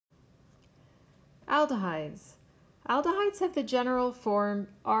Aldehydes. Aldehydes have the general form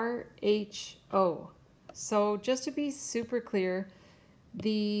RHO. So just to be super clear,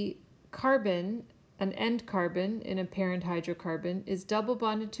 the carbon, an end carbon in a parent hydrocarbon, is double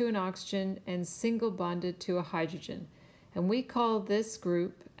bonded to an oxygen and single bonded to a hydrogen. And we call this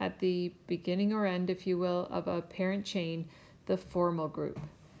group at the beginning or end, if you will, of a parent chain, the formal group.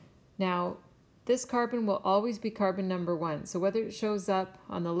 Now, this carbon will always be carbon number 1. So whether it shows up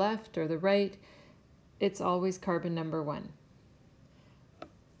on the left or the right, it's always carbon number 1.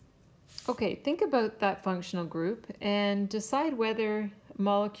 Okay, think about that functional group and decide whether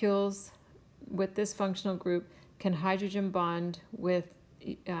molecules with this functional group can hydrogen bond with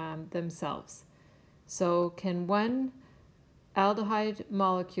themselves. So can one aldehyde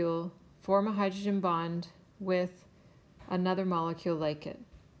molecule form a hydrogen bond with another molecule like it?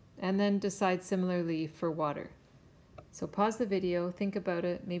 And then decide similarly for water. So pause the video, think about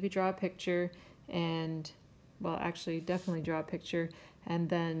it, maybe draw a picture, and, well, actually definitely draw a picture, and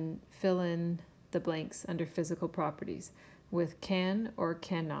then fill in the blanks under physical properties with can or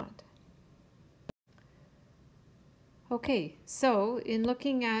cannot. Okay, so in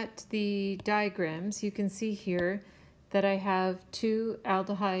looking at the diagrams, you can see here that I have two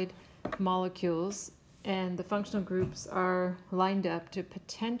aldehyde molecules and the functional groups are lined up to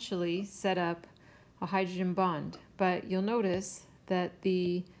potentially set up a hydrogen bond. But you'll notice that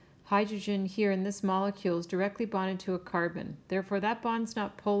the hydrogen here in this molecule is directly bonded to a carbon. Therefore, that bond's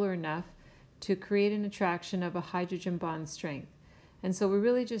not polar enough to create an attraction of a hydrogen bond strength. And so we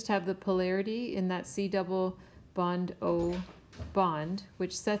really just have the polarity in that C double bond O bond,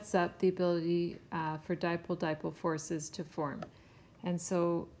 which sets up the ability for dipole-dipole forces to form. And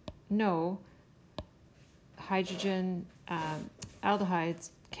so, no, hydrogen aldehydes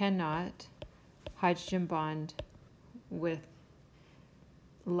cannot hydrogen bond with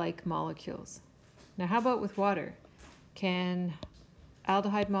like molecules. Now how about with water? Can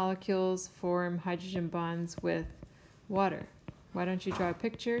aldehyde molecules form hydrogen bonds with water? Why don't you draw a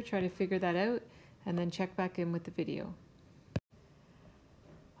picture, try to figure that out, and then check back in with the video.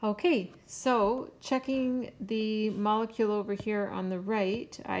 Okay, so checking the molecule over here on the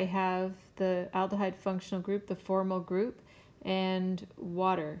right, I have the aldehyde functional group, the formal group, and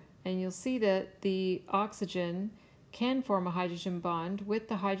water. And you'll see that the oxygen can form a hydrogen bond with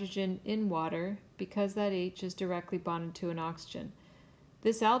the hydrogen in water because that H is directly bonded to an oxygen.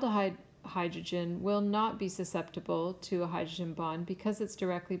 This aldehyde hydrogen will not be susceptible to a hydrogen bond because it's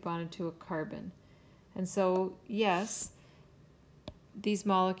directly bonded to a carbon. And so, yes, these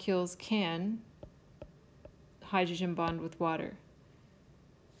molecules can hydrogen bond with water.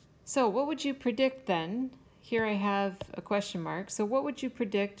 So what would you predict then? Here I have a question mark. So what would you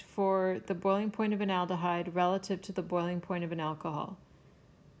predict for the boiling point of an aldehyde relative to the boiling point of an alcohol?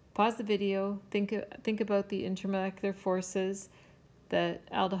 Pause the video, think about the intermolecular forces that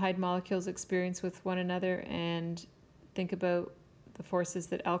aldehyde molecules experience with one another, and think about the forces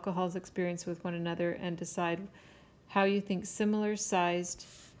that alcohols experience with one another, and decide how you think similar sized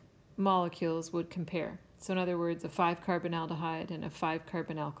molecules would compare. So in other words, a 5-carbon aldehyde and a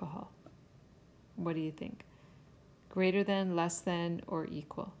 5-carbon alcohol. What do you think? Greater than, less than, or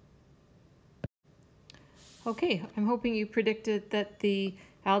equal? Okay, I'm hoping you predicted that the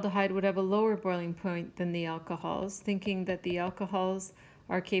aldehyde would have a lower boiling point than the alcohols, thinking that the alcohols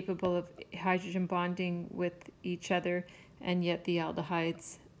are capable of hydrogen bonding with each other, and yet the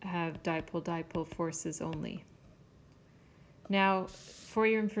aldehydes have dipole-dipole forces only. Now, for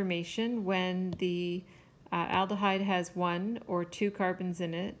your information, when the aldehyde has 1 or 2 carbons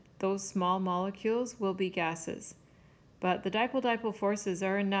in it, those small molecules will be gases. But the dipole-dipole forces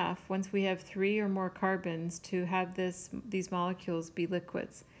are enough once we have 3 or more carbons to have these molecules be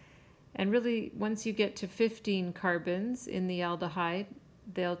liquids. And really, once you get to 15 carbons in the aldehyde,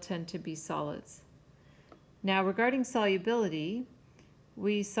 they'll tend to be solids. Now, regarding solubility,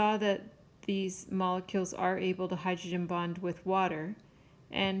 we saw that these molecules are able to hydrogen bond with water,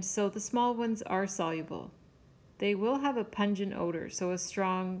 and so the small ones are soluble. They will have a pungent odor, so a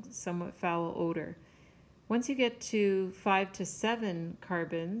strong, somewhat foul odor. Once you get to 5 to 7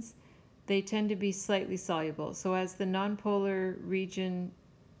 carbons, they tend to be slightly soluble. So as the nonpolar region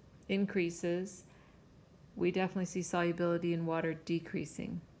increases, we definitely see solubility in water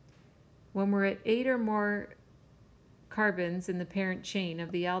decreasing. When we're at 8 or more carbons in the parent chain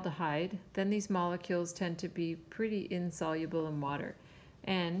of the aldehyde, then these molecules tend to be pretty insoluble in water,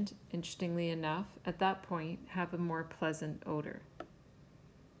 and, interestingly enough, at that point have a more pleasant odor.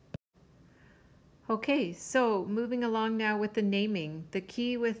 Okay, so moving along now with the naming. The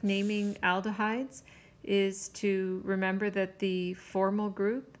key with naming aldehydes is to remember that the formal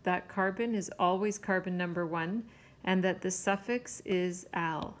group that carbon is always carbon number 1 and that the suffix is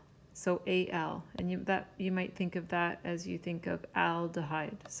al, so Al. And you might think of that as you think of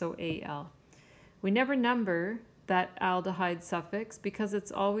aldehyde, so Al. We never number that aldehyde suffix because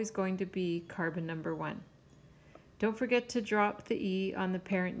it's always going to be carbon number 1. Don't forget to drop the E on the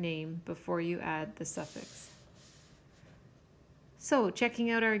parent name before you add the suffix. So,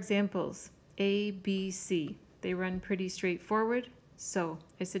 checking out our examples, A, B, C. They run pretty straightforward, so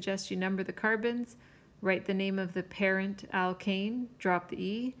I suggest you number the carbons, write the name of the parent alkane, drop the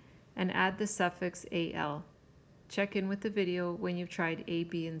E, and add the suffix Al. Check in with the video when you've tried A,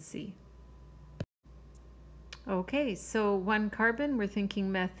 B, and C. Okay, so 1 carbon, we're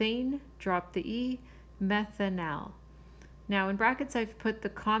thinking methane, drop the E, methanal. Now in brackets I've put the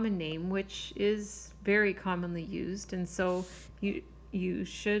common name, which is very commonly used, and so you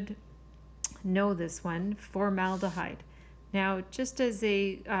should know this one, formaldehyde. Now just as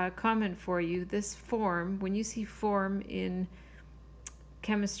a comment for you, this form, when you see form in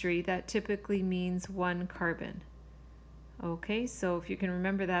chemistry, that typically means 1 carbon. Okay, so if you can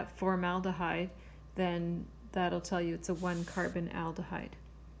remember that formaldehyde, then that'll tell you it's a 1 carbon aldehyde.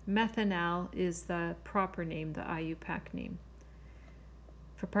 Methanal is the proper name, the IUPAC name.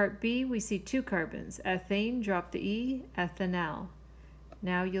 For part B, we see 2 carbons. Ethane, drop the E, ethanal.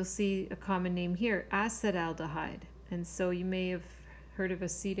 Now you'll see a common name here, acetaldehyde. And so you may have heard of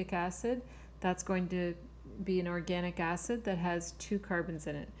acetic acid. That's going to be an organic acid that has 2 carbons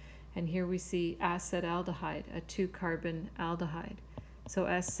in it. And here we see acetaldehyde, a 2 carbon aldehyde. So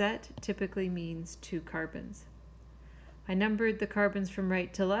acet typically means 2 carbons. I numbered the carbons from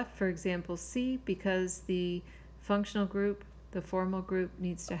right to left, for example C, because the functional group, the formal group,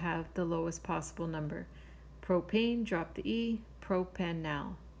 needs to have the lowest possible number. Propane, drop the E,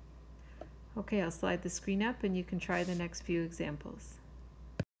 propanal. Okay, I'll slide the screen up and you can try the next few examples.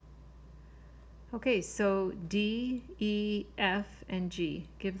 Okay, so D, E, F, and G.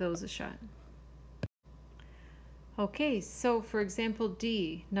 Give those a shot. Okay, so for example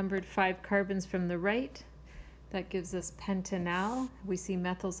D, numbered 5 carbons from the right. That gives us pentanal. We see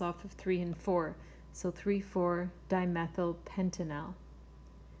methyls off of 3 and 4. So 3,4-dimethyl pentanal.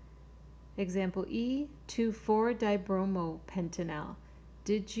 Example E, 2,4-dibromopentanal.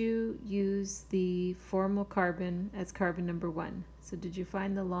 Did you use the formal carbon as carbon number 1? So did you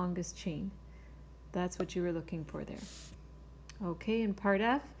find the longest chain? That's what you were looking for there. Okay, in part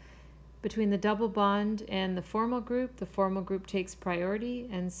F, between the double bond and the formal group takes priority,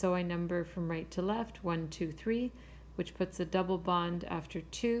 and so I number from right to left, 1, 2, 3, which puts a double bond after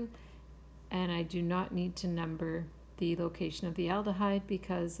 2, and I do not need to number the location of the aldehyde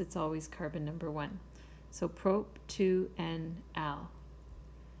because it's always carbon number 1. So prop, 2, and al.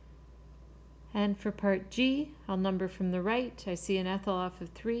 And for part G, I'll number from the right. I see an ethyl off of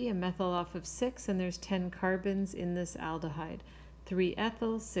 3, a methyl off of 6, and there's 10 carbons in this aldehyde. 3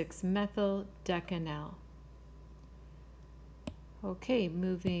 ethyl, 6 methyl, decanal. Okay,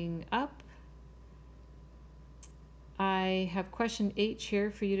 moving up. I have question H here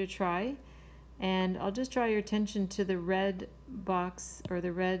for you to try, and I'll just draw your attention to the red box or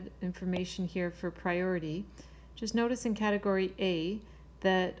the red information here for priority. Just notice in category A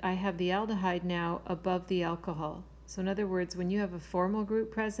that I have the aldehyde now above the alcohol. So in other words, when you have a formal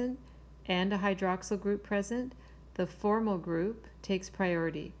group present and a hydroxyl group present, the formal group takes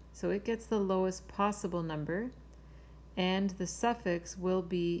priority. So it gets the lowest possible number, and the suffix will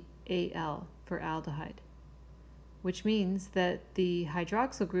be Al for aldehyde, which means that the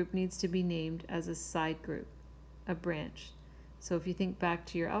hydroxyl group needs to be named as a side group, a branch. So if you think back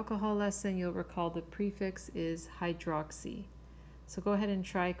to your alcohol lesson, you'll recall the prefix is hydroxy. So go ahead and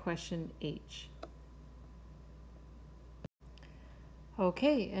try question H.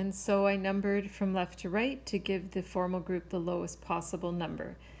 Okay, and so I numbered from left to right to give the formal group the lowest possible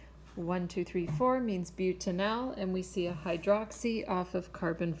number. 1, 2, 3, 4 means butanal, and we see a hydroxy off of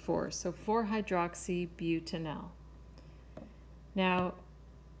carbon 4. So 4-hydroxy-butanal. Now,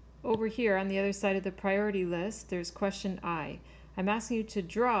 over here on the other side of the priority list, there's question I. I'm asking you to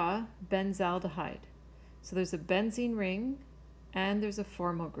draw benzaldehyde. So there's a benzene ring and there's a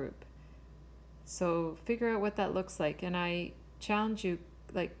formal group. So figure out what that looks like, and I challenge you,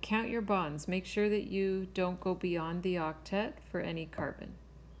 like, count your bonds. Make sure that you don't go beyond the octet for any carbon.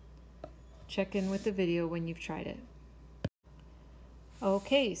 Check in with the video when you've tried it.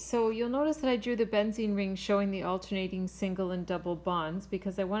 Okay, so you'll notice that I drew the benzene ring showing the alternating single and double bonds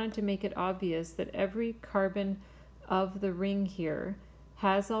because I wanted to make it obvious that every carbon of the ring here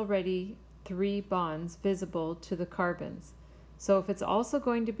has already 3 bonds visible to the carbons. So if it's also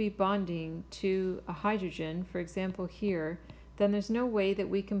going to be bonding to a hydrogen, for example here, then there's no way that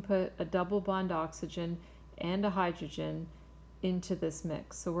we can put a double bond oxygen and a hydrogen into this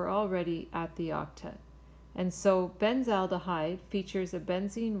mix. So we're already at the octet. And so benzaldehyde features a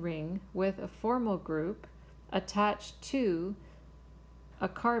benzene ring with a formal group attached to a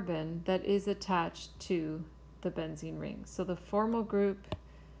carbon that is attached to the benzene ring. So the formal group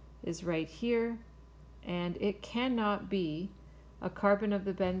is right here, and it cannot be a carbon of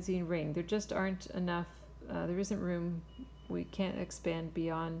the benzene ring. There just aren't enough, there isn't room, we can't expand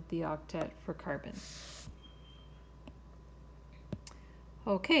beyond the octet for carbon.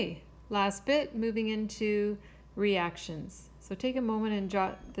 Okay, last bit, moving into reactions. So take a moment and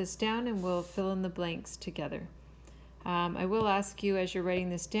jot this down and we'll fill in the blanks together. I will ask you as you're writing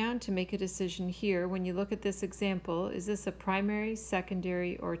this down to make a decision here. When you look at this example, is this a primary,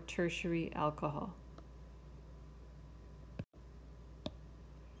 secondary, or tertiary alcohol?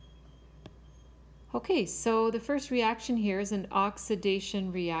 Okay, so the first reaction here is an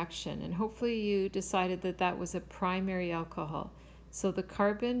oxidation reaction, and hopefully you decided that that was a primary alcohol. So the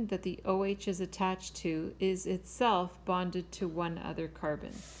carbon that the OH is attached to is itself bonded to one other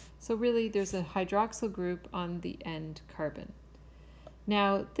carbon. So really there's a hydroxyl group on the end carbon.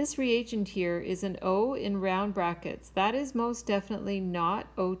 Now this reagent here is an O in round brackets. That is most definitely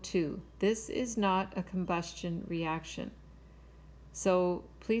not O2. This is not a combustion reaction. So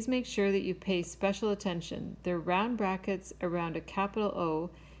please make sure that you pay special attention. They're round brackets around a capital O,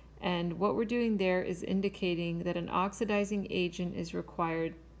 and what we're doing there is indicating that an oxidizing agent is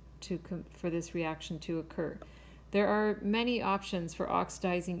required for this reaction to occur. There are many options for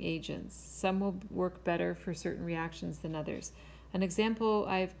oxidizing agents. Some will work better for certain reactions than others. An example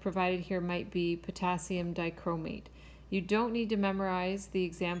I've provided here might be potassium dichromate. You don't need to memorize the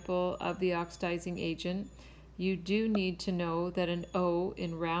example of the oxidizing agent. You do need to know that an O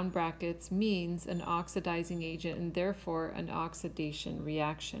in round brackets means an oxidizing agent and therefore an oxidation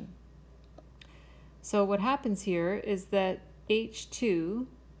reaction. So what happens here is that H2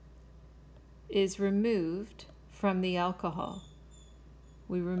 is removed from the alcohol.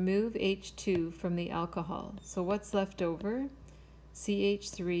 We remove H2 from the alcohol. So what's left over?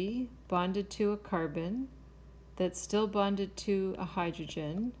 CH3 bonded to a carbon that's still bonded to a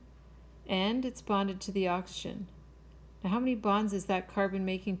hydrogen, and it's bonded to the oxygen. Now how many bonds is that carbon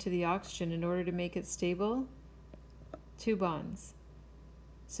making to the oxygen in order to make it stable? 2 bonds.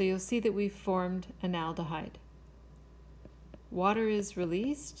 So you'll see that we've formed an aldehyde. Water is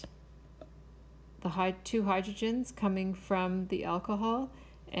released, the 2 hydrogens coming from the alcohol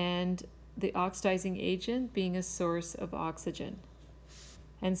and the oxidizing agent being a source of oxygen.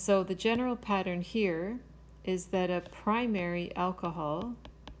 And so the general pattern here is that a primary alcohol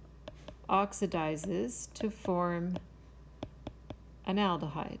oxidizes to form an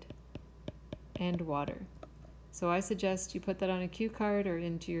aldehyde and water. So I suggest you put that on a cue card or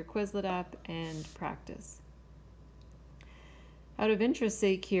into your Quizlet app and practice. Out of interest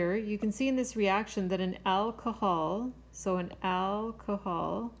sake here, you can see in this reaction that an alcohol, so an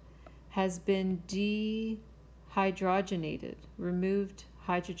alcohol has been dehydrogenated, removed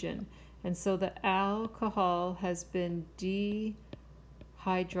hydrogen. And so the alcohol has been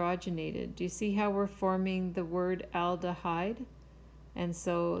dehydrogenated. Do you see how we're forming the word aldehyde? And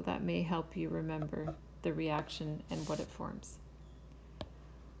so that may help you remember the reaction and what it forms.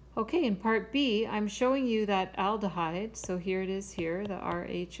 Okay, in part B, I'm showing you that aldehyde. So here it is here, the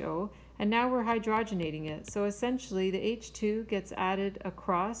RHO, and now we're hydrogenating it. So essentially the H2 gets added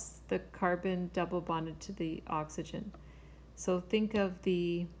across the carbon double bonded to the oxygen. So think of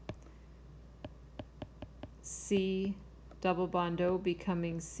the C double bond O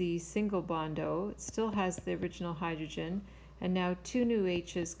becoming C single bond O. It still has the original hydrogen, and now 2 new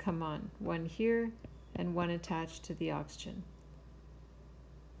H's come on, one here and one attached to the oxygen.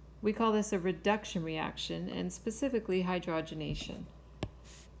 We call this a reduction reaction, and specifically hydrogenation.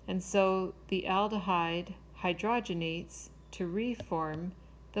 And so the aldehyde hydrogenates to reform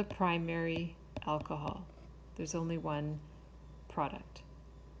the primary alcohol. There's only one product.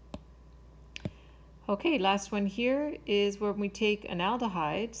 Okay, last one here is when we take an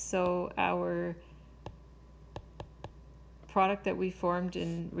aldehyde, so our product that we formed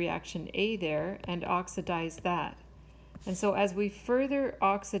in reaction A there, and oxidize that. And so as we further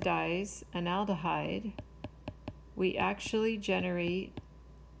oxidize an aldehyde, we actually generate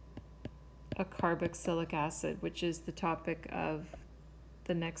a carboxylic acid, which is the topic of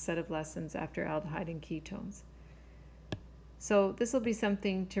the next set of lessons after aldehyde and ketones. So this will be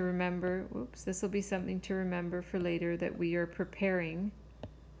something to remember. This will be something to remember for later, that we are preparing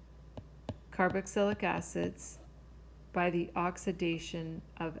carboxylic acids by the oxidation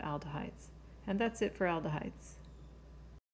of aldehydes. And that's it for aldehydes.